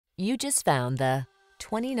You just found the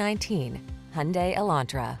 2019 Hyundai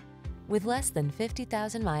Elantra. With less than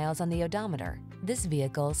 50,000 miles on the odometer, this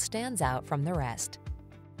vehicle stands out from the rest.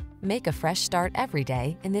 Make a fresh start every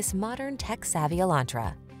day in this modern tech-savvy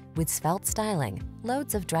Elantra. With svelte styling,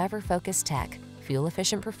 loads of driver-focused tech,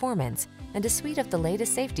 fuel-efficient performance, and a suite of the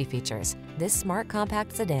latest safety features, this smart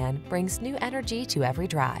compact sedan brings new energy to every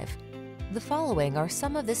drive. The following are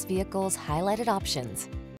some of this vehicle's highlighted options: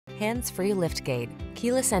 hands-free liftgate,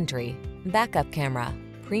 keyless entry, backup camera,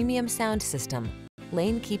 premium sound system,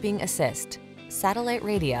 lane keeping assist, satellite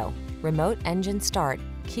radio, remote engine start,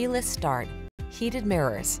 keyless start, heated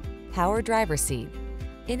mirrors, power driver seat.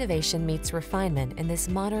 Innovation meets refinement in this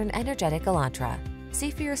modern, energetic Elantra. See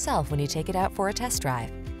for yourself when you take it out for a test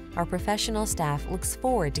drive. Our professional staff looks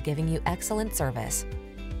forward to giving you excellent service.